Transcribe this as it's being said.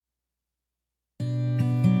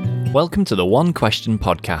Welcome to the One Question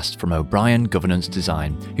podcast from O'Brien Governance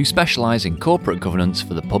Design, who specialise in corporate governance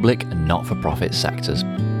for the public and not-for-profit sectors.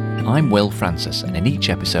 I'm Will Francis, and in each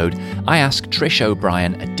episode, I ask Trish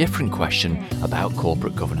O'Brien a different question about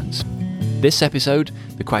corporate governance. This episode,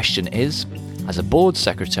 the question is, as a board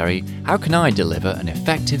secretary, how can I deliver an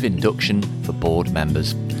effective induction for board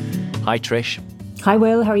members? Hi Trish. Hi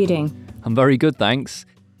Will, how are you doing? I'm very good, thanks.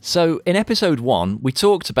 So, in episode 1, we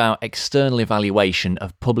talked about external evaluation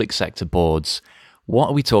of public sector boards. What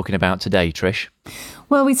are we talking about today, Trish?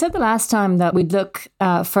 Well, we said the last time that we'd look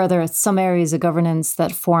further at some areas of governance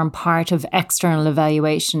that form part of external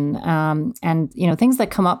evaluation, and things that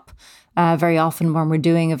come up very often when we're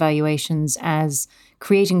doing evaluations as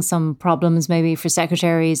creating some problems maybe for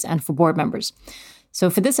secretaries and for board members. So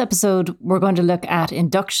for this episode, we're going to look at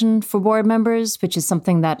induction for board members, which is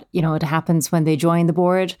something that, it happens when they join the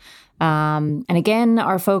board. And again,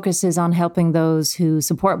 our focus is on helping those who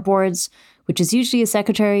support boards, which is usually a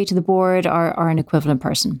secretary to the board or an equivalent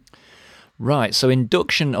person. Right. So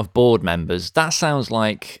induction of board members, that sounds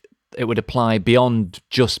like it would apply beyond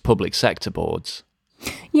just public sector boards.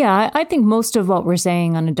 Yeah, I think most of what we're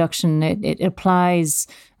saying on induction, it applies,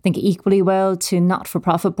 I think, equally well to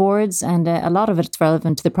not-for-profit boards, and a lot of it's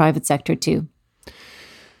relevant to the private sector too.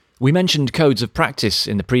 We mentioned codes of practice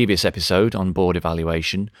in the previous episode on board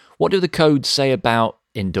evaluation. What do the codes say about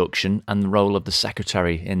induction and the role of the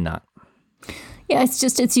secretary in that? Yeah,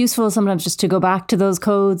 it's useful sometimes just to go back to those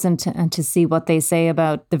codes and to see what they say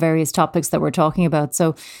about the various topics that we're talking about.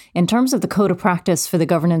 So in terms of the code of practice for the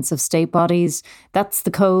governance of state bodies, that's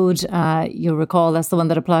the code, you'll recall, that's the one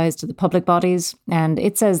that applies to the public bodies. And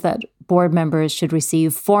it says that board members should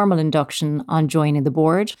receive formal induction on joining the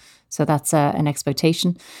board. So that's an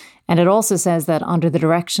expectation. And it also says that under the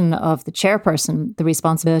direction of the chairperson, the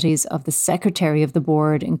responsibilities of the secretary of the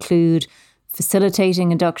board include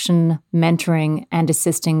facilitating induction, mentoring, and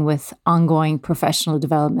assisting with ongoing professional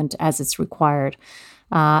development as it's required.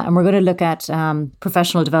 And we're going to look at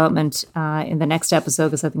professional development in the next episode,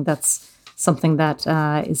 because I think that's something that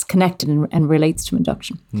is connected and relates to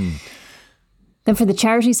induction. Then for the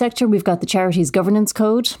charity sector, we've got the Charities Governance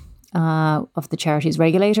Code of the Charities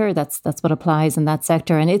Regulator. That's what applies in that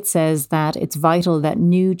sector. And it says that it's vital that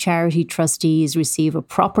new charity trustees receive a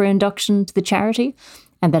proper induction to the charity,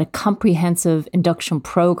 and that a comprehensive induction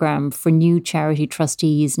program for new charity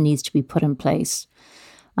trustees needs to be put in place.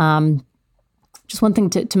 Just one thing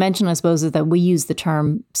to mention, I suppose, is that we use the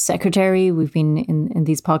term secretary. We've been in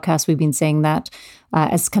these podcasts, we've been saying that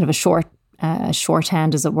as kind of a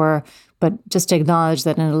shorthand, as it were, but just to acknowledge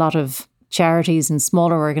that in a lot of charities and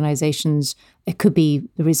smaller organizations, it could be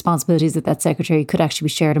the responsibilities of that secretary could actually be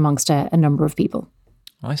shared amongst a number of people.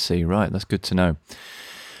 I see, right. That's good to know.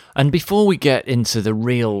 And before we get into the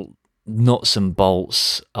real nuts and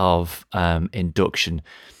bolts of induction,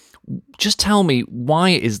 just tell me, why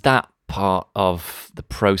is that part of the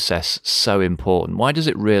process so important? Why does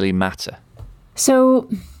it really matter? So,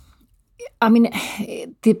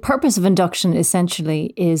 the purpose of induction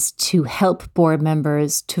essentially is to help board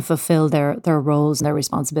members to fulfill their roles and their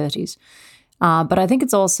responsibilities. But I think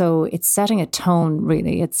it's setting a tone,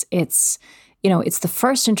 really. It's the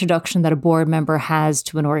first introduction that a board member has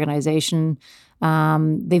to an organization.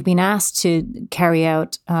 They've been asked to carry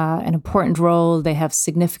out an important role. They have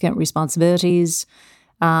significant responsibilities.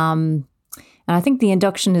 And I think the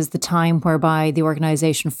induction is the time whereby the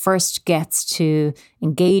organization first gets to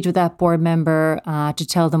engage with that board member, to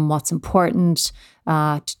tell them what's important,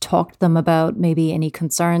 to talk to them about maybe any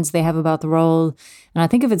concerns they have about the role. And I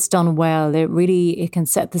think if it's done well, it can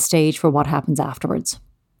set the stage for what happens afterwards.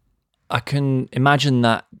 I can imagine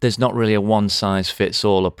that there's not really a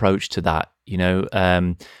one-size-fits-all approach to that.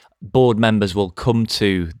 Board members will come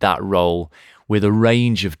to that role with a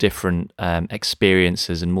range of different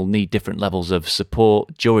experiences and will need different levels of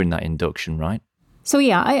support during that induction, right? So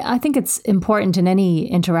yeah, I think it's important in any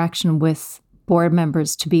interaction with board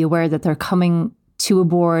members to be aware that they're coming to a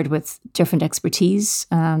board with different expertise.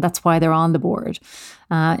 That's why they're on the board.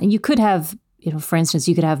 And you could have, for instance,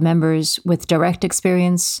 you could have members with direct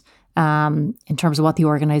experience in terms of what the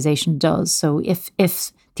organization does. So if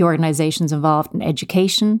the organization's involved in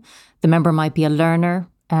education, the member might be a learner,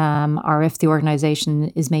 or if the organization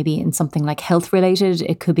is maybe in something like health related,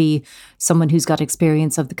 it could be someone who's got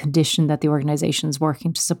experience of the condition that the organization is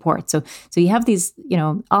working to support. So you have these,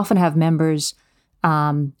 often have members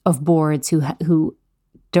of boards who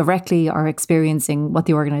directly are experiencing what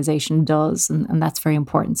the organization does, and that's very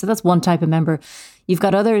important. So that's one type of member. You've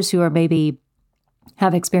got others who are maybe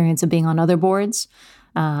have experience of being on other boards.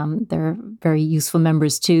 They're very useful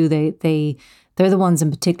members too. They they're the ones in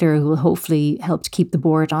particular who will hopefully help to keep the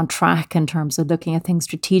board on track in terms of looking at things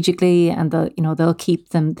strategically, and they'll keep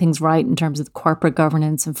things right in terms of the corporate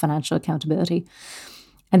governance and financial accountability.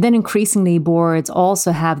 And then increasingly, boards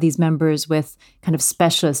also have these members with kind of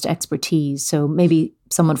specialist expertise. So maybe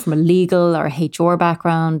someone from a legal or HR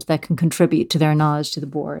background that can contribute to their knowledge to the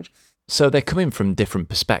board. So they're coming from different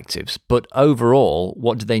perspectives, but overall,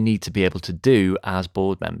 what do they need to be able to do as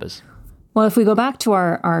board members? Well, if we go back to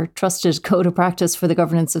our trusted code of practice for the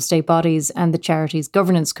governance of state bodies and the Charities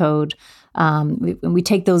Governance Code, we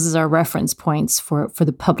take those as our reference points for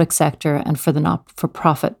the public sector and for the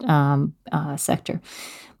not-for-profit sector.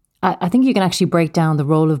 I think you can actually break down the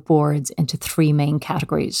role of boards into three main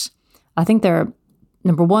categories. I think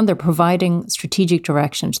number one, they're providing strategic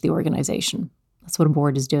direction to the organization. That's what a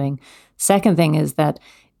board is doing. Second thing is that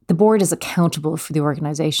the board is accountable for the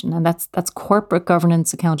organization, and that's corporate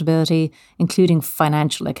governance accountability, including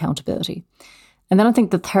financial accountability. And then I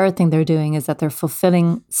think the third thing they're doing is that they're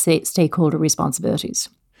fulfilling stakeholder responsibilities.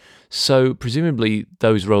 So presumably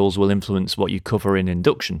those roles will influence what you cover in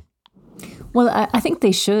induction. Well, I think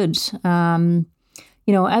they should.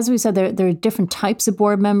 As we said, there are different types of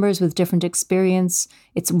board members with different experience.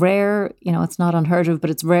 It's rare, it's not unheard of, but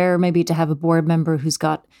it's rare maybe to have a board member who's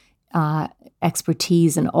got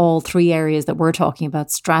expertise in all three areas that we're talking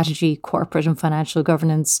about: strategy, corporate and financial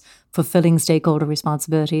governance, fulfilling stakeholder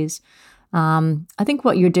responsibilities. I think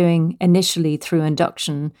what you're doing initially through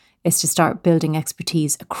induction is to start building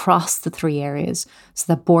expertise across the three areas so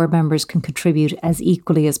that board members can contribute as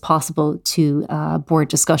equally as possible to board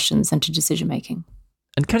discussions and to decision making.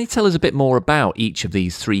 And can you tell us a bit more about each of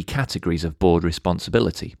these three categories of board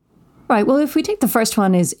responsibility? Right. Well, if we take the first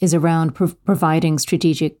one is around providing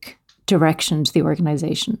strategic direction to the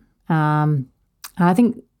organization. I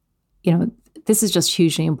think, this is just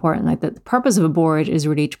hugely important. Like the purpose of a board is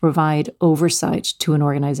really to provide oversight to an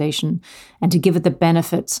organization and to give it the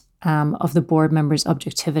benefits of the board members'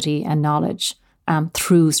 objectivity and knowledge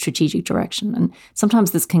through strategic direction. And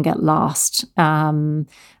sometimes this can get lost and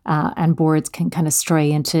boards can kind of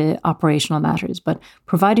stray into operational matters. But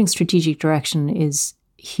providing strategic direction is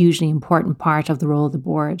a hugely important part of the role of the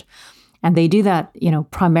board. And they do that,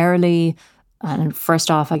 primarily, and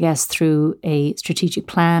first off, I guess, through a strategic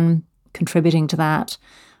plan, contributing to that.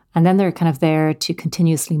 And then they're kind of there to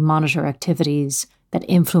continuously monitor activities that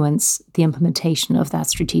influence the implementation of that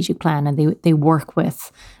strategic plan. And they work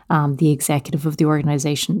with the executive of the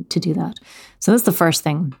organization to do that. So that's the first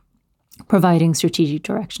thing, providing strategic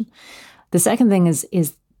direction. The second thing is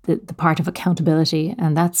the part of accountability,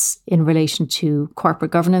 and that's in relation to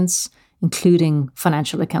corporate governance, including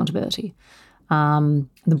financial accountability. The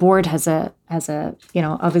board has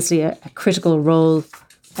obviously a critical role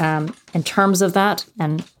in terms of that,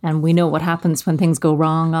 and we know what happens when things go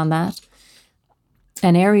wrong on that.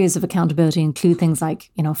 And areas of accountability include things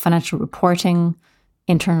like, financial reporting,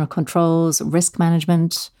 internal controls, risk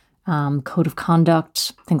management, code of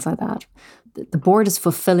conduct, things like that. The board is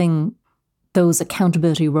fulfilling those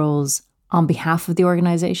accountability roles on behalf of the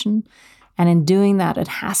organization. And in doing that, it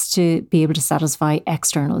has to be able to satisfy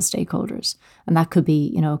external stakeholders. And that could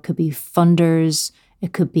be, it could be funders,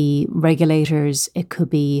 it could be regulators, it could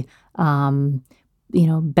be,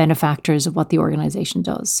 benefactors of what the organization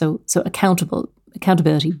does. So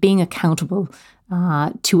accountability, being accountable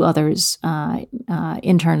to others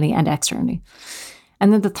internally and externally.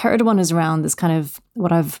 And then the third one is around this kind of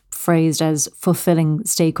what I've phrased as fulfilling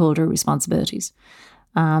stakeholder responsibilities.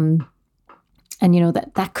 And,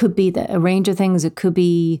 that could be a range of things. It could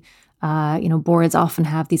be, boards often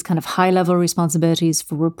have these kind of high-level responsibilities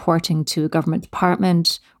for reporting to a government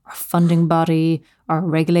department or funding body or a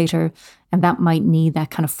regulator, and that might need that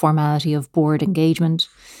kind of formality of board engagement.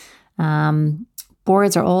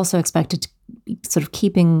 Boards are also expected to be sort of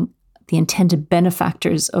keeping the intended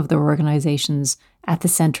benefactors of their organizations at the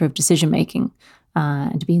center of decision-making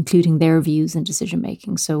and to be including their views in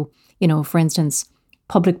decision-making. So, for instance,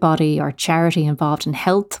 public body or charity involved in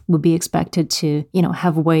health would be expected to,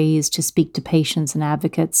 have ways to speak to patients and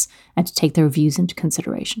advocates and to take their views into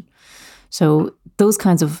consideration. So those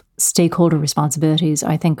kinds of stakeholder responsibilities,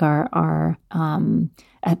 I think, are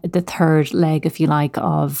at the third leg, if you like,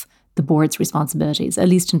 of the board's responsibilities, at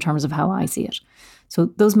least in terms of how I see it. So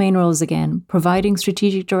those main roles, again, providing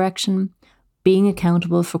strategic direction, being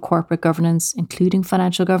accountable for corporate governance, including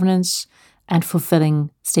financial governance, and fulfilling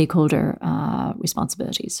stakeholder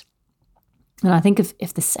responsibilities. And I think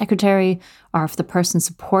if the secretary or if the person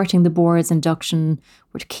supporting the board's induction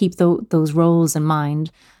were to keep those roles in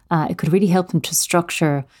mind, it could really help them to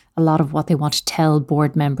structure a lot of what they want to tell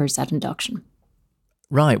board members at induction.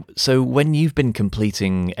 Right. So when you've been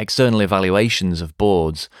completing external evaluations of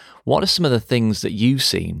boards, what are some of the things that you've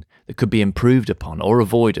seen that could be improved upon or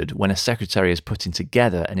avoided when a secretary is putting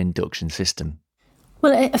together an induction system?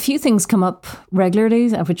 Well, a few things come up regularly,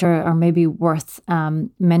 which are maybe worth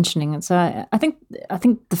mentioning. And so I think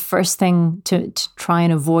the first thing to try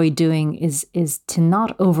and avoid doing is to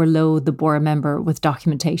not overload the board member with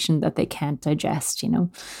documentation that they can't digest.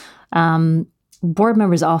 Board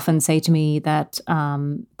members often say to me that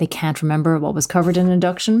they can't remember what was covered in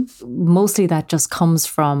induction. Mostly that just comes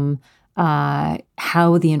from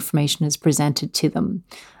how the information is presented to them.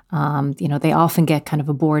 They often get kind of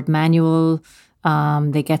a board manual.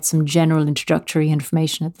 They get some general introductory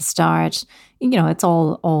information at the start. It's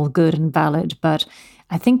all good and valid. But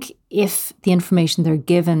I think if the information they're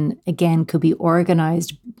given, again, could be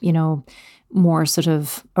organized, more sort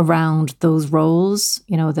of around those roles,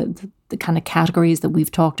 the kind of categories that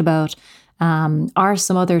we've talked about, are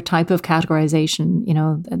some other type of categorization,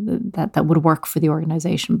 that would work for the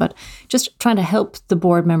organization. But just trying to help the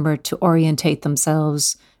board member to orientate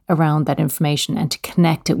themselves around that information and to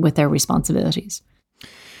connect it with their responsibilities.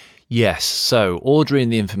 Yes, so ordering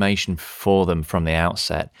the information for them from the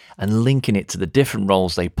outset and linking it to the different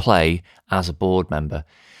roles they play as a board member.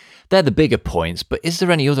 They're the bigger points, but is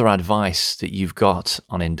there any other advice that you've got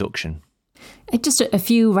on induction? Just a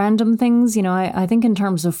few random things. I think in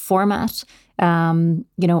terms of format,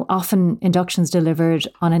 often induction's delivered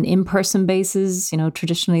on an in-person basis.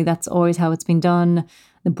 Traditionally that's always how it's been done.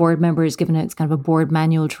 The board member is given it's kind of a board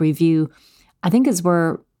manual to review. I think as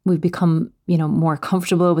we've become, more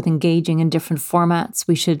comfortable with engaging in different formats,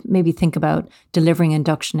 we should maybe think about delivering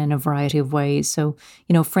induction in a variety of ways. So,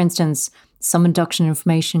 for instance, some induction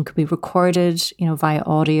information could be recorded, via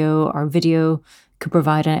audio or video, could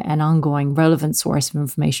provide an ongoing relevant source of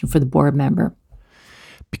information for the board member.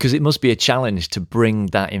 Because it must be a challenge to bring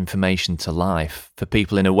that information to life for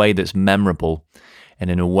people in a way that's memorable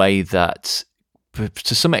and in a way that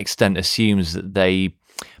to some extent assumes that they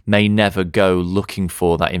may never go looking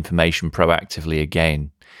for that information proactively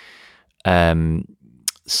again.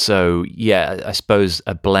 So yeah, I suppose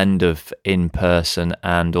a blend of in-person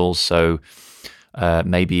and also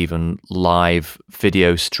maybe even live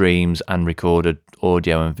video streams and recorded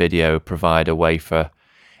audio and video provide a way for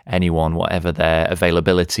anyone, whatever their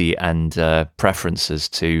availability and preferences,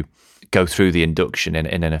 to go through the induction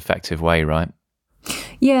in an effective way, right?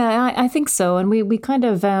 Yeah, I think so. And we kind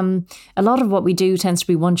of, a lot of what we do tends to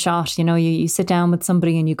be one shot. You sit down with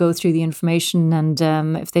somebody and you go through the information, and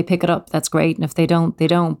if they pick it up, that's great. And if they don't, they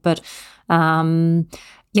don't. But, why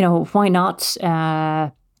not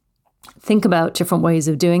think about different ways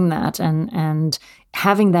of doing that and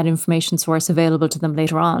having that information source available to them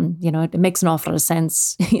later on. It makes an awful lot of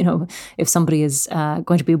sense. If somebody is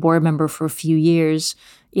going to be a board member for a few years,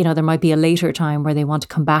 there might be a later time where they want to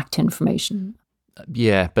come back to information.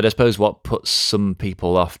 Yeah, but I suppose what puts some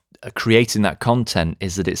people off creating that content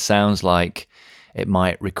is that it sounds like it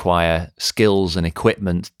might require skills and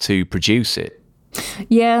equipment to produce it.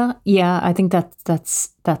 Yeah, I think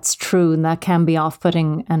that's true, and that can be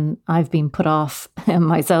off-putting, and I've been put off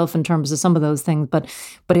myself in terms of some of those things. But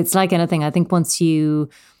it's like anything. I think once you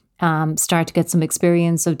start to get some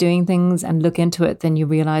experience of doing things and look into it, then you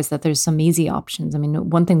realize that there's some easy options. I mean,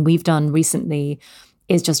 one thing we've done recently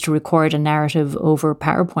is just to record a narrative over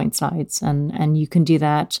PowerPoint slides. And you can do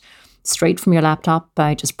that straight from your laptop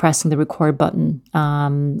by just pressing the record button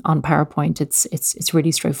on PowerPoint. It's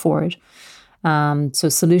really straightforward. So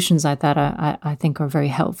solutions like that, I think, are very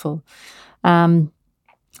helpful. A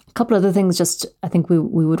couple other things just I think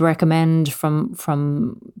we would recommend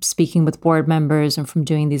from speaking with board members and from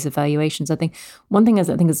doing these evaluations. I think one thing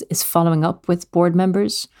is following up with board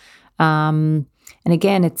members. And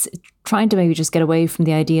again, it's trying to maybe just get away from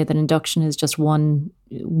the idea that induction is just one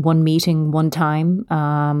meeting, one time,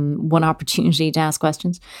 one opportunity to ask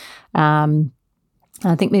questions.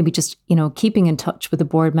 I think maybe just, keeping in touch with the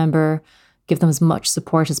board member, give them as much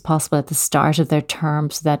support as possible at the start of their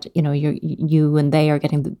term so that, you and they are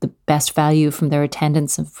getting the best value from their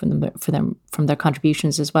attendance and from their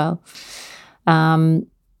contributions as well. And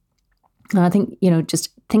I think, just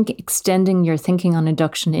extending your thinking on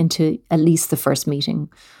induction into at least the first meeting,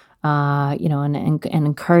 and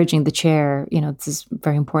encouraging the chair, this is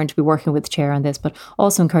very important to be working with the chair on this, but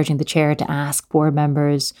also encouraging the chair to ask board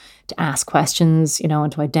members, to ask questions,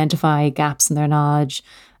 and to identify gaps in their knowledge,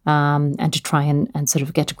 and to try and sort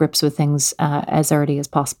of get to grips with things as early as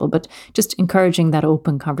possible. But just encouraging that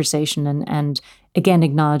open conversation and again,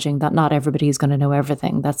 acknowledging that not everybody is going to know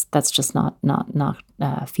everything. That's just not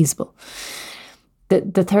feasible.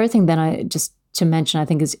 The third thing then I just to mention, I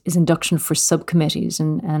think, is induction for subcommittees.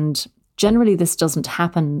 And generally this doesn't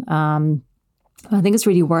happen. I think it's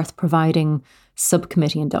really worth providing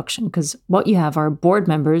subcommittee induction, because what you have are board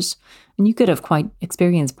members, and you could have quite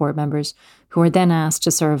experienced board members who are then asked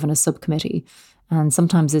to serve in a subcommittee. And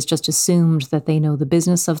sometimes it's just assumed that they know the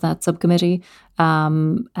business of that subcommittee.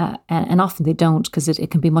 And often they don't, because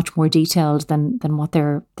it can be much more detailed than what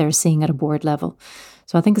they're seeing at a board level.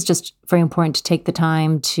 So I think it's just very important to take the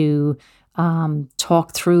time to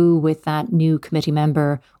talk through with that new committee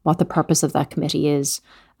member what the purpose of that committee is.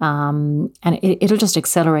 And it'll just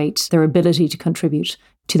accelerate their ability to contribute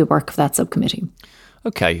to the work of that subcommittee.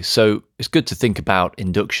 Okay, so it's good to think about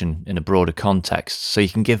induction in a broader context so you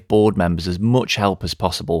can give board members as much help as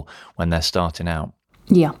possible when they're starting out.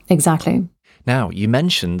 Yeah, exactly. Now, you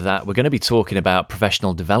mentioned that we're going to be talking about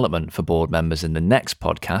professional development for board members in the next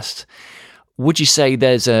podcast. Would you say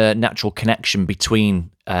there's a natural connection between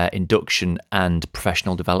induction and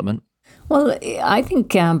professional development? Well, I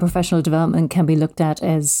think professional development can be looked at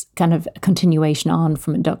as kind of a continuation on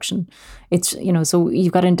from induction. It's, so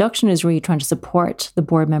you've got induction is really trying to support the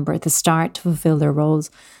board member at the start to fulfill their roles.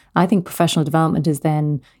 I think professional development is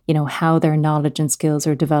then, how their knowledge and skills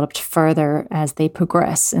are developed further as they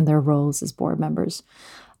progress in their roles as board members.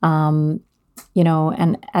 And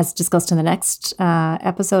as discussed in the next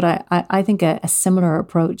episode, I think a similar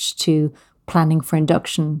approach to planning for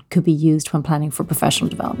induction could be used when planning for professional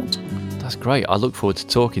development. That's great. I look forward to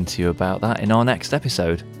talking to you about that in our next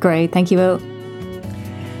episode. Great. Thank you, Will.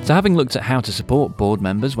 So having looked at how to support board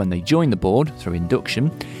members when they join the board through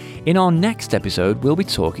induction, in our next episode, we'll be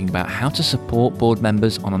talking about how to support board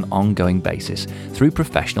members on an ongoing basis through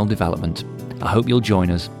professional development. I hope you'll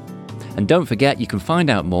join us. And don't forget, you can find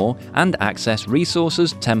out more and access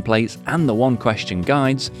resources, templates, and the one question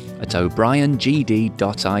guides at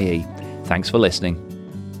o'briengd.ie. Thanks for listening.